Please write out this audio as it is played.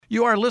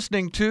You are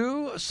listening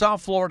to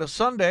South Florida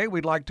Sunday.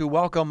 We'd like to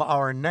welcome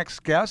our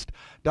next guest,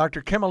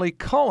 Dr. Kimmerle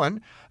Cohen,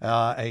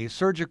 a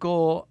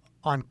surgical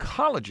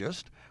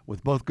oncologist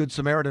with both Good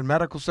Samaritan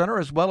Medical Center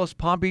as well as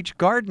Palm Beach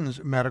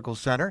Gardens Medical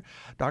Center.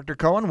 Dr.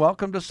 Cohen,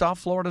 welcome to South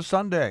Florida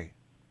Sunday.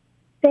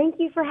 Thank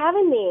you for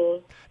having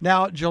me.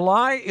 Now,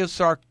 July is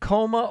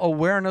Sarcoma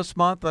Awareness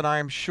Month, and I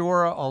am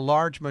sure a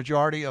large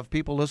majority of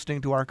people listening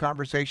to our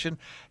conversation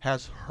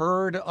has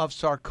heard of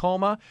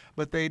sarcoma,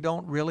 but they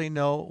don't really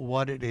know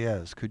what it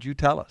is. Could you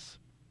tell us?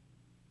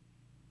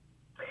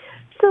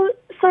 So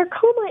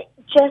sarcoma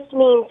just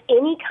means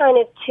any kind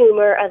of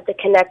tumor of the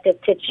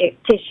connective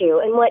tissue.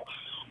 And what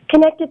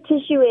connective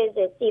tissue is,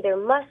 it's either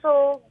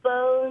muscle,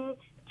 bone,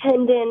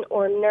 tendon,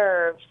 or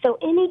nerve. So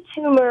any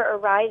tumor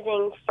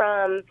arising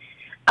from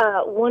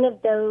one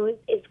of those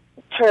is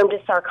termed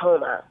a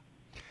sarcoma.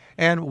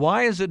 And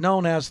why is it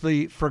known as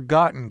the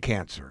forgotten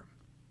cancer?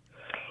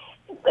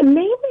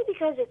 Mainly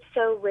because it's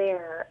so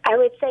rare. I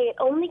would say it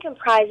only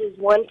comprises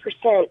 1%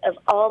 of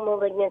all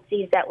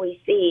malignancies that we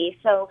see.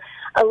 So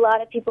a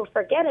lot of people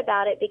forget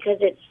about it because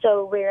it's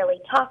so rarely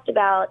talked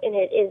about, and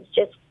it is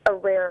just a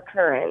rare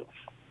occurrence.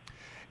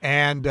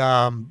 And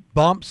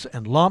bumps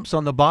and lumps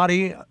on the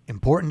body,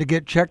 important to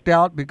get checked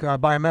out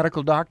by a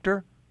medical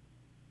doctor?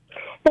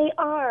 They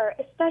are,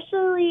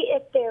 especially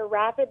if they're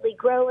rapidly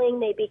growing,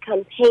 they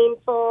become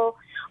painful,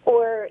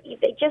 or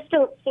they just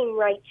don't seem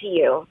right to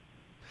you.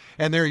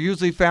 And they're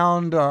usually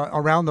found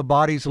around the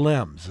body's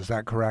limbs, is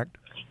that correct?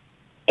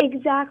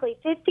 Exactly.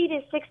 50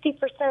 to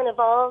 60% of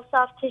all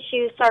soft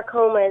tissue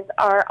sarcomas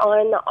are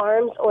on the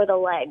arms or the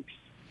legs.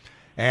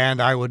 And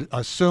I would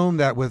assume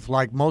that with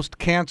like most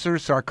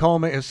cancers,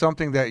 sarcoma is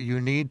something that you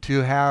need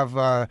to have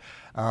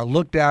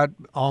looked at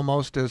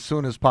almost as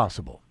soon as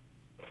possible.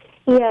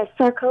 Yes,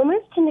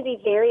 sarcomas tend to be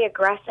very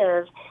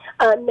aggressive,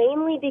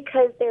 mainly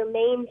because their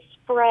main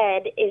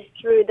spread is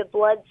through the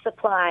blood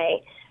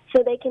supply,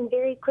 so they can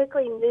very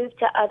quickly move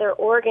to other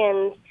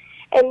organs.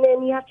 And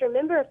then you have to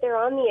remember, if they're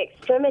on the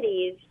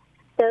extremities,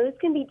 those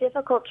can be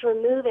difficult to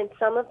remove, and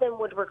some of them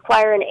would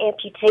require an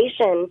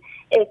amputation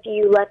if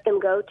you let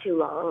them go too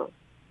long.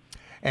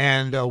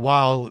 And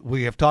while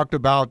we have talked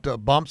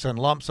about bumps and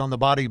lumps on the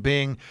body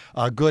being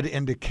a good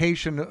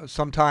indication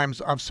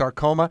sometimes of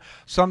sarcoma,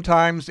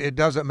 sometimes it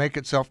doesn't make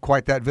itself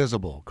quite that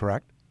visible,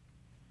 correct?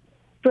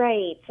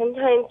 Right.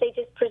 Sometimes they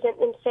just present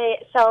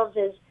themselves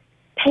as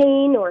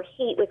pain or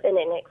heat within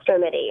an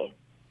extremity.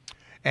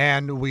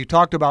 And we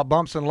talked about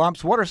bumps and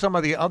lumps. What are some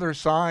of the other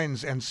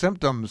signs and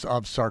symptoms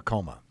of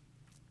sarcoma?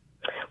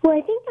 Well,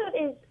 I think that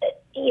is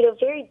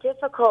very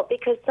difficult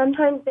because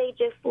sometimes they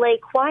just lay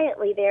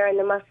quietly there in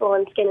the muscle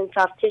and skin and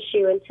soft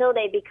tissue until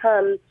they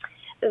become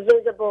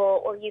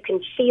visible or you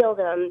can feel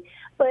them.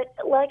 But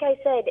like I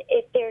said,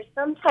 if there's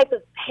some type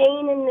of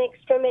pain in the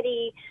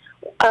extremity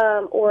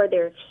or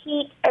there's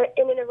heat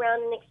in and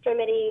around an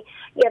extremity,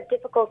 you have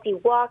difficulty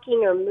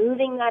walking or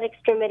moving that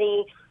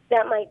extremity,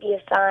 that might be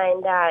a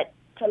sign that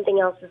something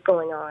else is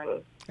going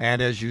on.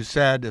 And as you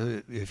said,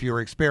 if you're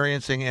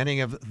experiencing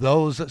any of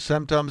those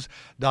symptoms,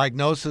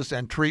 diagnosis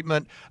and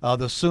treatment,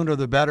 the sooner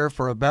the better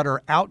for a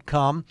better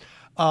outcome.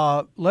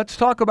 Let's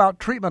talk about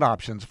treatment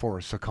options for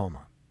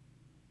sarcoma.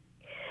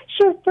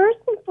 Sure. First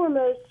and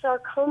foremost,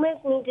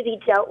 sarcomas need to be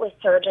dealt with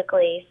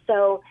surgically.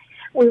 So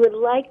we would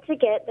like to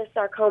get the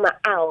sarcoma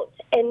out.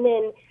 And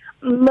then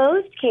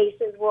most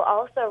cases will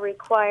also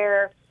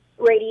require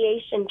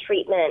radiation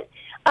treatment.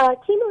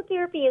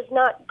 Chemotherapy is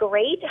not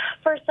great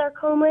for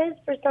sarcomas.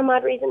 For some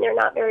odd reason, they're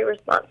not very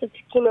responsive to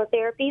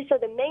chemotherapy. So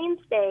the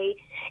mainstay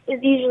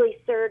is usually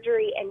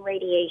surgery and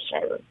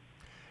radiation.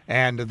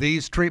 And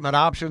these treatment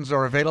options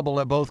are available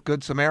at both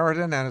Good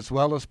Samaritan and as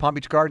well as Palm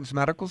Beach Gardens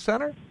Medical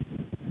Center?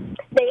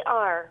 They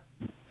are.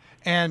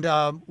 And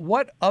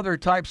what other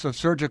types of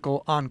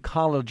surgical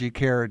oncology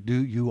care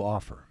do you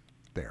offer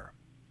there?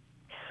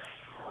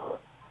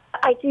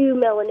 I do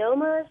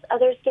melanomas,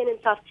 other skin and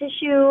soft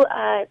tissue,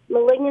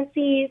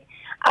 malignancies.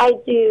 I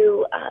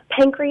do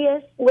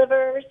pancreas,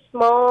 liver,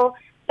 small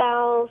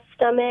bowel,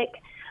 stomach,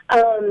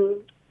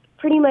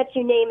 pretty much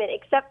you name it,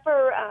 except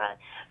for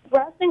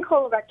breast and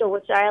colorectal,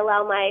 which I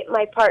allow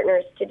my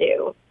partners to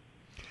do.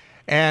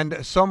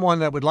 And someone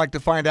that would like to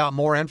find out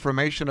more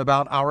information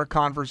about our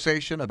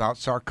conversation, about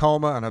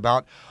sarcoma and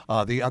about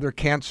the other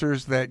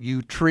cancers that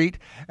you treat,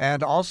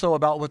 and also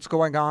about what's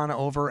going on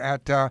over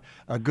at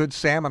Good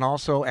Sam and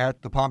also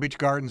at the Palm Beach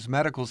Gardens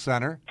Medical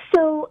Center.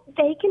 So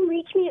they can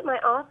reach me at my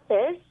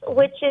office,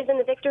 which is in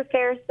the Victor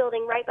Ferris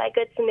building right by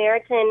Good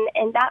Samaritan,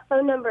 and that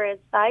phone number is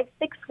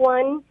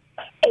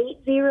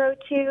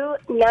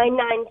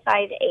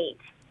 561-802-9958.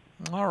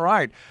 All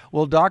right.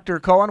 Well, Dr.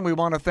 Cohen, we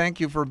want to thank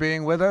you for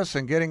being with us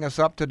and getting us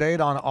up to date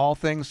on all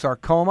things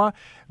sarcoma,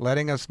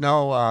 letting us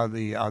know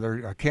the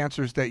other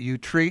cancers that you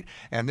treat.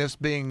 And this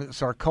being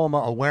Sarcoma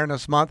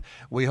Awareness Month,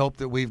 we hope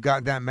that we've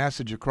got that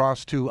message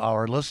across to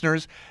our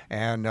listeners,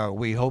 and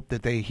we hope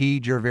that they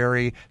heed your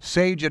very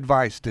sage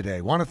advice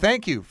today. Want to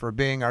thank you for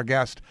being our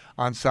guest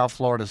on South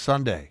Florida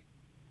Sunday.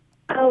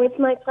 Oh, it's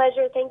my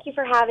pleasure. Thank you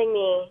for having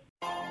me.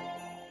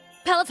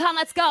 Peloton,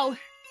 let's go.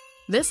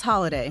 This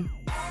holiday,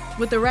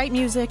 with the right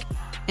music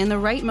and the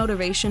right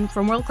motivation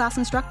from world-class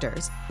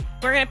instructors.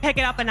 We're going to pick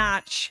it up a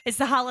notch. It's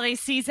the holiday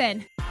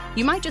season.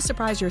 You might just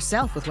surprise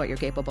yourself with what you're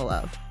capable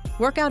of.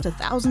 Work out to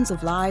thousands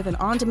of live and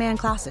on-demand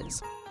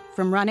classes,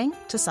 from running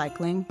to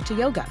cycling to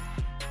yoga.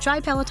 Try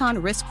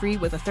Peloton risk-free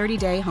with a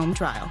 30-day home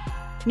trial.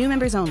 New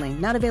members only,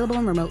 not available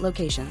in remote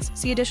locations.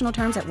 See additional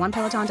terms at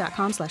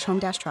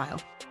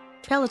onepeloton.com/home-trial.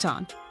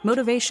 Peloton,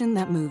 motivation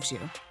that moves you.